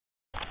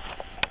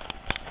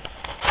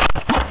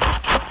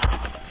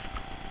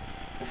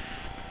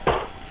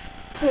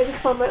So I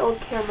just found my old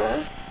camera,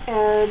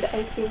 and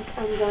I think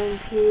I'm going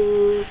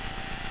to,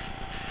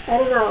 I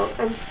don't know,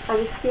 I'm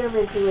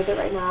experimenting with it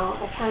right now.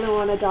 I kind of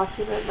want to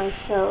document my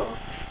show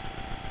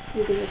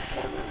using this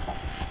camera.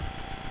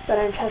 But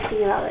I'm testing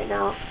it out right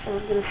now, and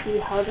I'm going to see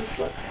how this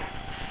looks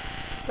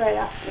right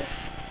after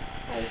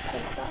I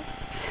test that.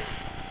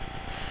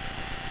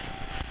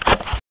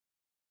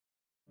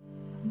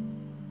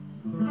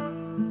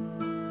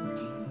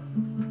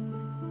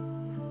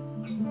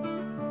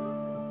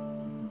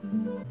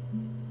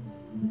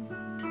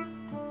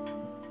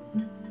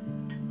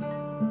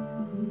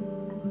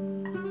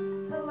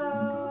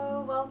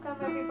 Hello, welcome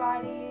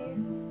everybody.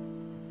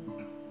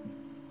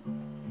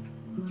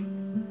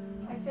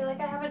 I feel like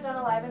I haven't done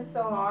a live in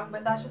so long,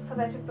 but that's just because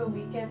I took the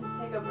weekend to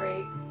take a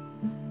break.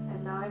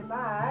 And now I'm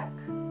back.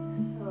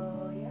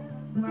 So yeah,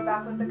 we're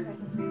back with the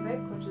Christmas music,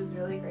 which is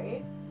really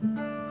great.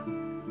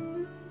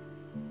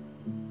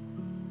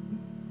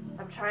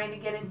 I'm trying to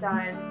get it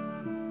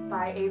done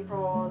by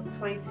April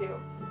 22.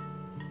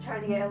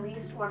 Trying to get at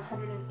least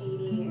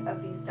 180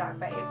 of these done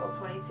by April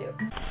 22.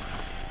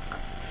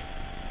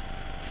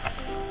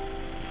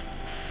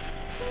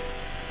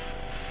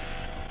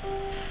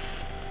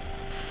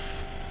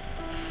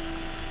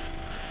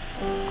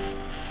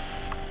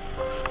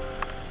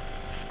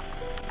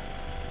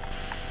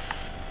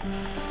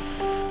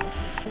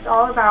 It's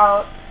all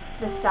about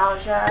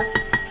nostalgia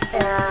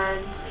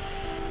and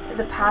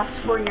the past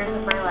 4 years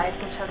of my life,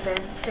 which have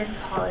been in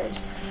college,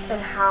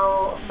 and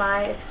how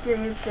my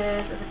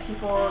experiences and the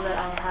people that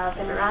I have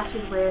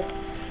interacted with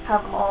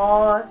have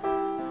all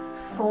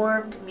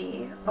formed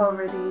me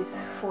over these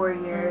 4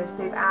 years.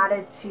 They've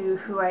added to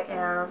who I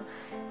am.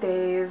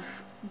 They've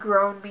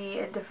grown me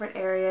in different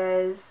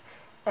areas,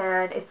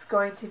 and it's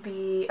going to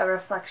be a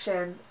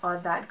reflection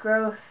on that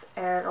growth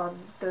and on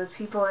those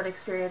people and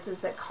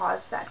experiences that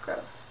caused that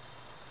growth.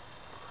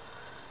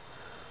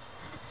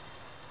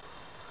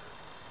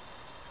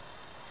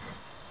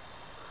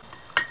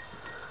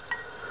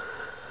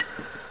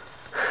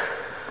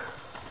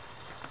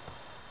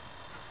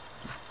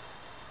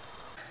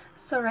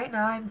 So right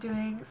now I'm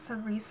doing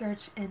some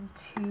research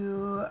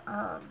into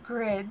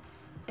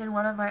grids in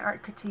one of my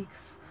art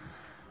critiques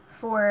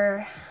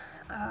for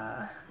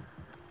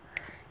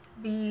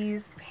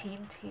these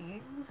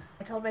paintings.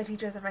 I told my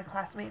teachers and my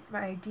classmates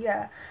my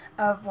idea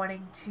of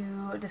wanting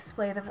to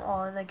display them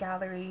all in the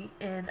gallery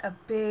in a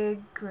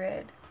big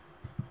grid.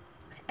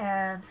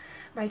 And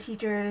my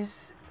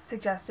teachers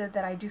suggested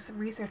that I do some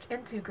research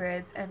into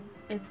grids and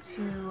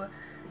into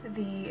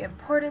the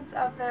importance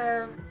of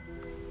them.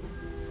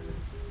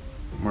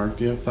 Mark,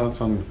 do you have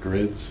thoughts on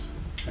grids?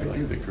 I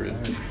like the grid.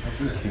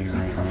 King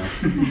right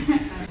now.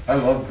 I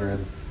love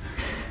grids.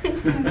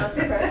 Not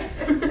too bad.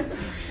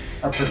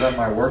 I present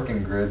my work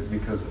in grids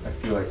because I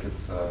feel like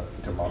it's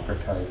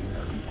democratizing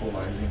or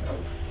equalizing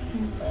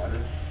of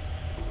matter.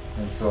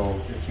 And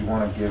so if you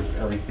want to give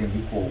everything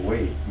equal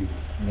weight, you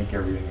make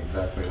everything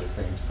exactly the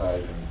same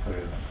size and you put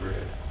it in a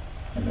grid.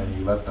 And then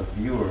you let the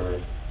viewer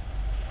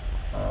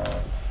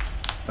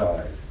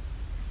decide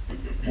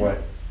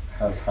what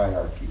has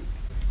hierarchy.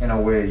 In a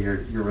way,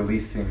 you're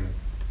releasing,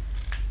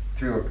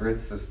 through a grid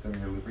system,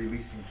 you're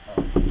releasing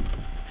power.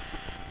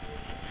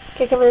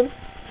 Okay, come in.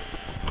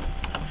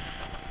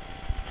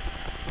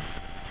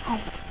 Hi.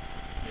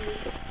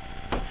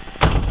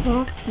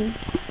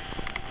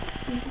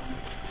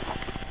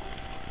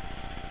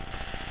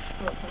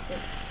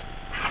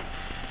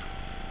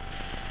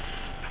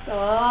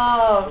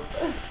 Stop.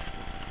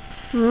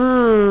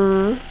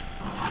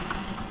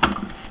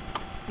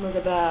 Look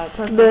at that.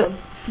 The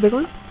big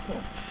one?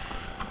 Yeah.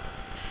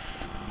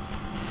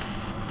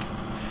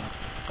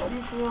 How do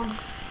you feel?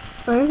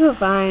 I feel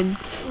fine.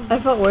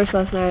 I felt worse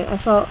last night. I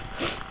felt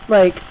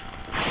like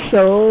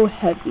so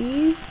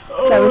heavy.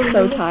 I was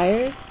so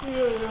tired.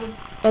 Yeah.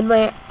 And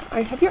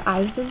have your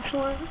eyes been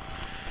sore?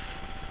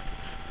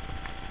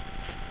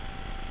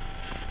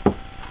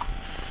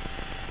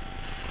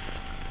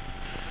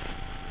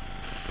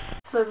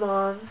 My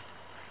mom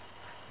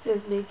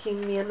is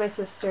making me and my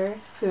sister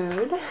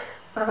food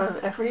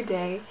every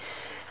day,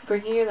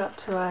 bringing it up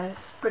to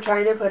us. We're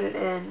trying to put it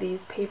in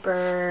these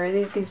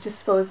these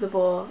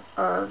disposable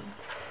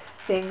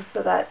things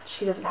so that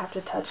she doesn't have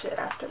to touch it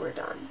after we're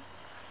done.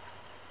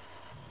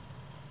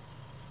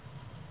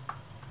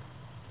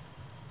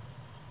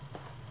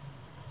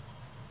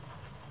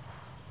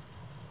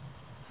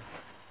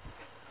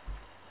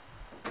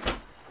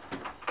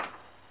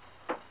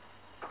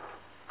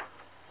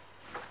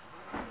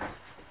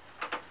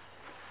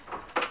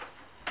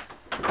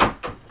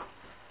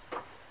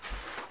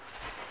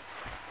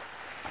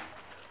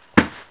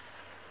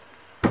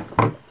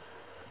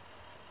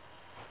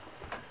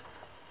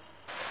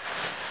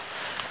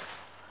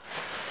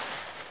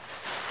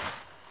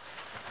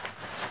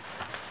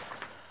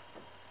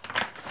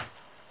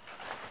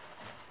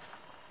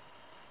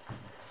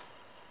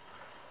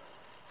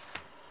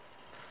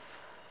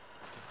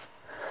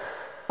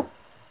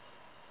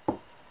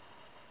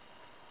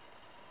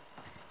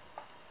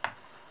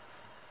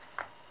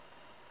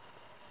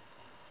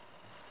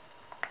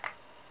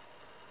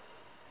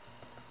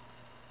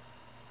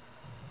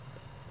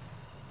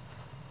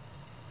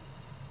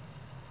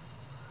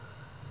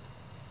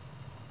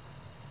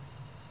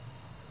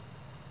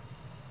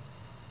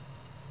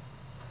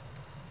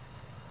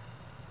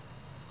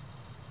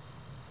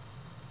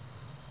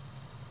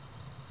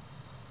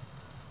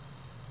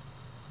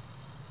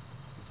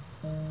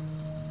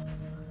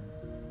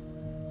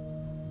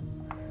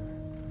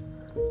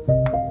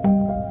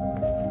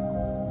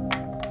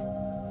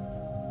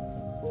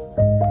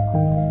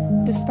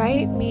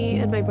 Despite me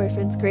and my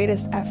boyfriend's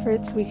greatest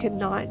efforts, we could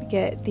not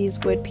get these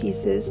wood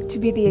pieces to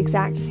be the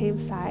exact same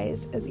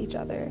size as each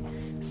other.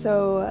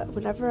 So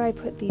whenever I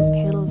put these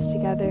panels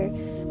together,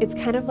 it's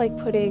kind of like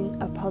putting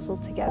a puzzle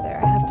together.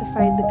 I have to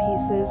find the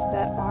pieces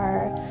that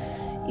are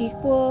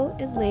equal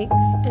in length,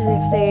 and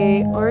if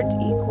they aren't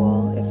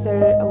equal, if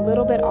they're a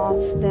little bit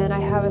off, then I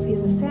have a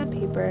piece of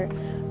sandpaper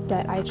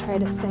that I try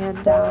to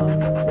sand down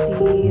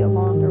the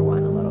longer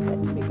one a little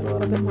bit to make it a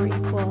little bit more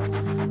equal.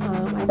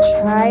 I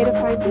try to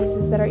find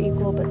pieces that are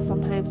equal, but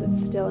sometimes it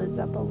still ends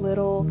up a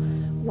little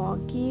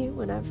wonky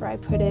whenever I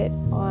put it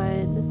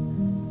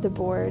on the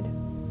board.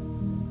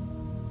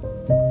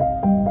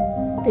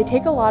 They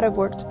take a lot of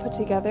work to put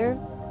together,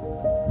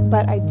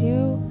 but I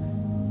do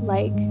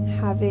like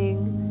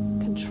having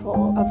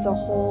control of the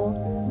whole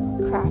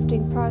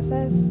crafting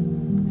process.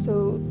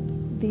 So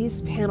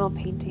these panel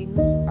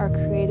paintings are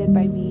created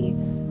by me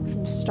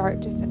from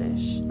start to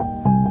finish,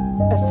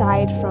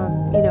 aside from,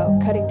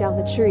 cutting down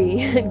the tree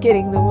and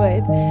getting the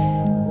wood.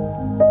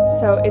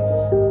 So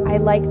I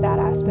like that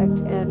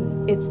aspect,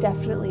 and it's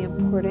definitely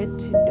important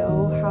to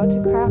know how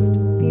to craft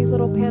these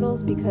little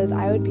panels, because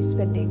I would be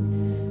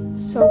spending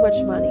so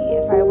much money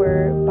if I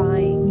were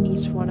buying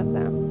each one of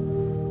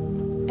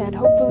them. And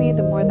hopefully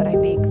the more that I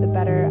make, the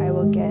better I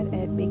will get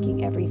at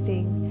making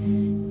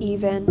everything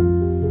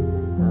even.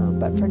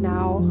 But for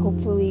now,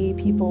 hopefully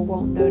people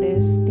won't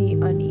notice the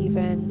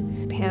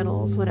uneven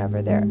panels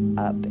whenever they're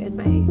up in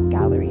my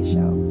gallery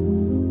show.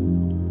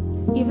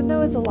 Even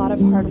though it's a lot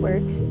of hard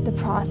work, the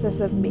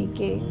process of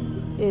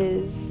making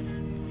is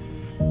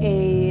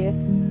a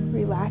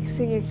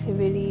relaxing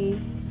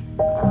activity,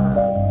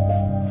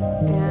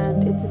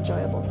 and it's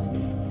enjoyable to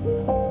me.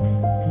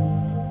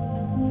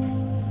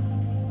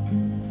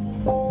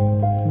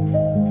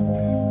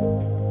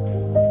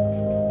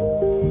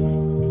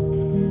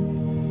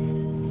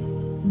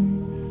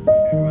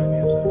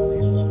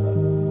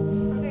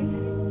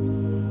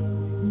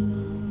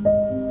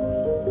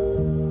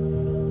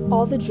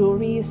 All the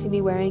jewelry you see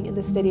me wearing in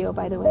this video,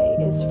 by the way,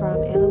 is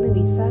from Ana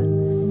Luisa.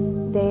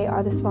 They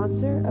are the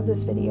sponsor of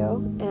this video,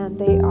 and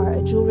they are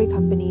a jewelry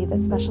company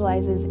that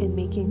specializes in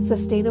making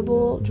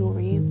sustainable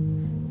jewelry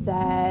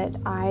that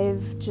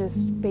I've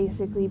just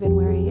basically been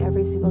wearing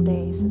every single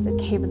day since it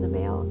came in the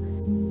mail.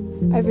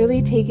 I've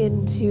really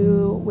taken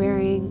to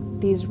wearing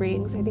these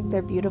rings. I think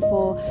they're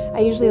beautiful. I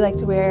usually like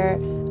to wear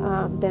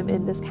them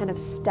in this kind of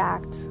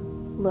stacked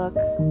look.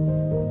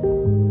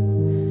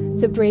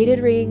 The braided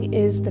ring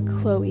is the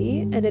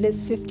Chloe, and it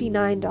is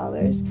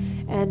 $59.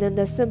 And then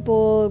the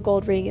simple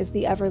gold ring is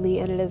the Everly,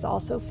 and it is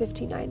also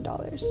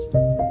 $59.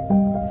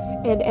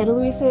 And Ana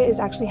Luisa is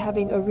actually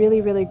having a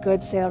really, really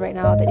good sale right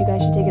now that you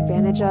guys should take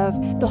advantage of.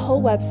 The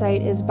whole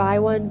website is buy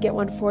one, get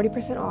one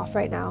 40% off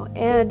right now.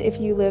 And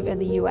if you live in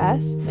the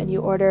US and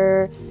you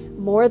order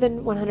more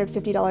than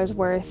 $150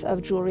 worth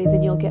of jewelry,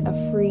 then you'll get a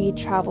free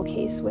travel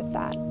case with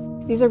that.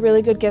 These are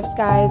really good gifts,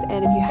 guys,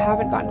 and if you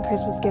haven't gotten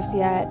Christmas gifts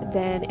yet,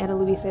 then Ana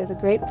Luisa is a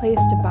great place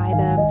to buy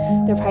them.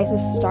 Their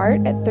prices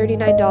start at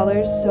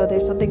 $39, so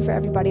there's something for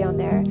everybody on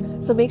there.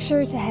 So make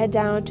sure to head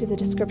down to the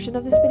description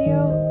of this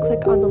video,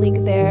 click on the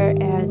link there,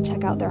 and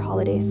check out their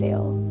holiday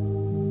sale.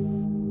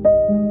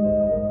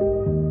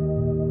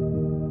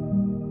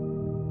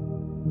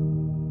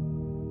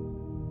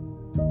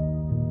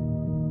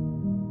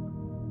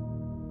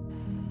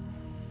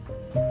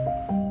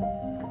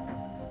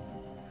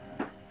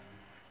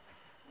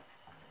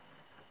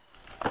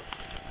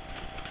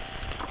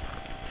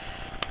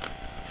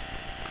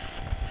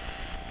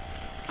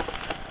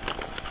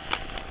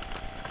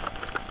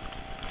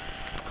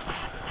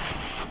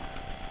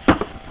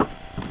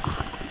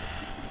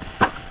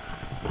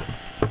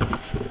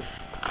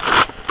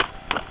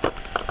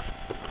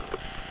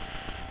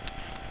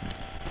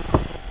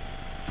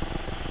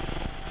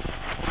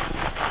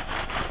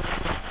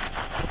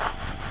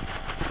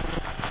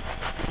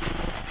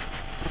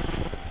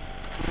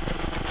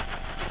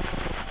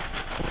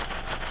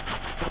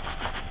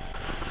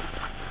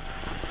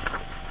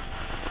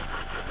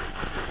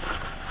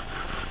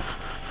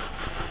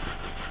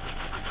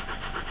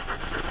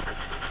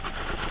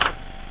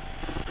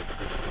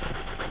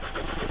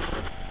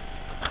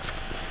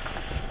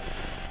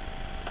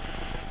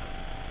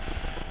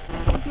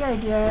 The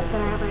idea that I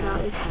have right now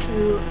is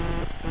to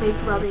make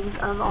rubbings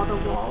of all the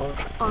walls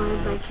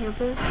on my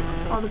campus,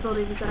 all the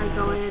buildings that I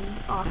go in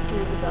often,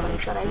 the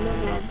buildings that I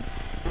live in,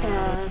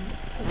 and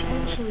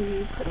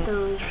potentially put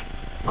those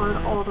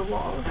on all the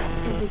walls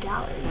in the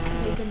gallery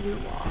to make a new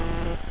wall.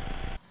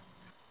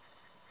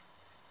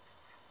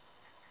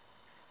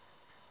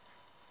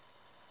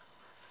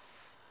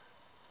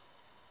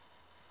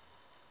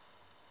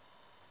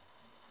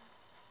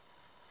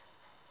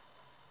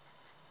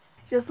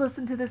 Just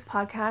listened to this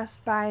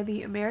podcast by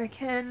the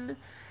American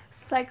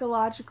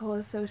Psychological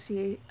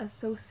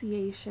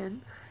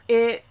Association.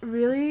 It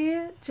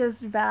really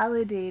just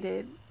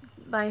validated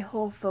my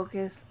whole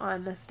focus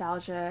on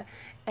nostalgia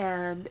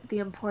and the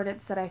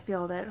importance that I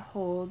feel that it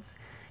holds.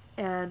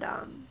 And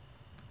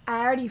I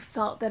already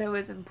felt that it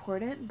was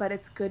important, but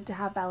it's good to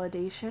have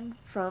validation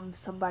from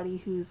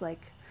somebody who's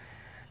like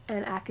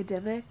and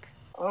academic?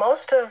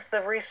 Most of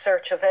the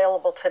research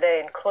available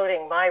today,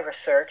 including my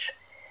research,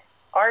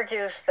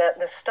 argues that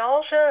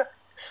nostalgia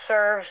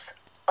serves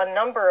a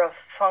number of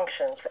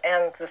functions,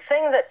 and the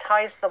thing that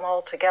ties them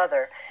all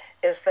together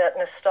is that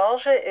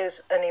nostalgia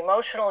is an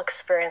emotional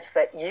experience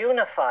that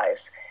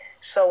unifies.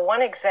 So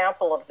one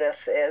example of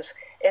this is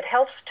it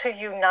helps to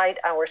unite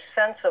our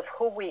sense of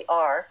who we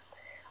are,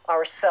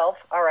 our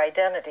self, our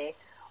identity,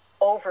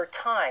 over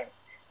time.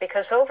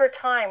 Because over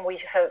time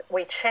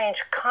we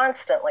change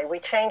constantly. We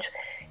change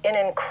in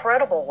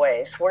incredible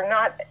ways. We're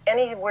not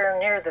anywhere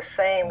near the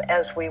same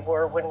as we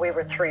were when we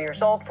were 3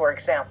 years old, for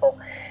example.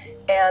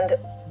 And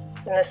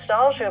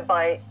nostalgia,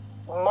 by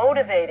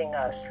motivating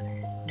us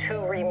to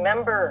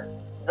remember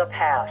the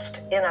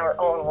past in our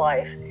own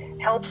life,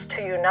 helps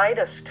to unite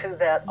us to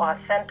that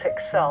authentic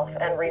self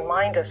and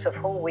remind us of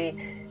who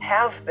we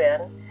have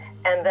been,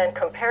 and then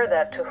compare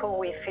that to who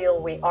we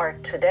feel we are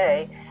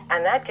today,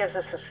 and that gives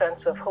us a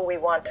sense of who we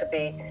want to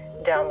be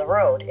down the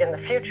road in the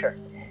future.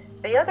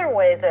 The other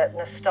way that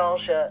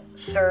nostalgia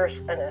serves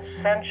an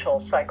essential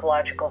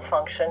psychological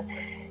function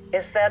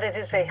is that it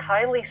is a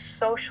highly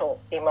social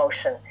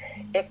emotion.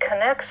 It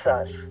connects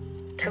us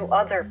to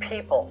other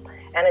people,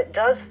 and it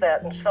does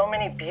that in so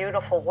many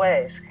beautiful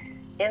ways.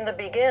 In the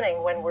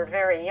beginning, when we're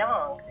very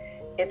young,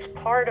 it's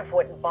part of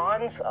what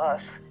bonds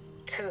us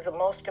to the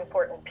most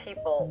important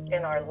people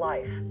in our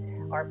life,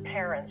 our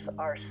parents,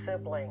 our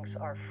siblings,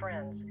 our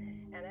friends.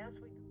 And as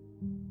we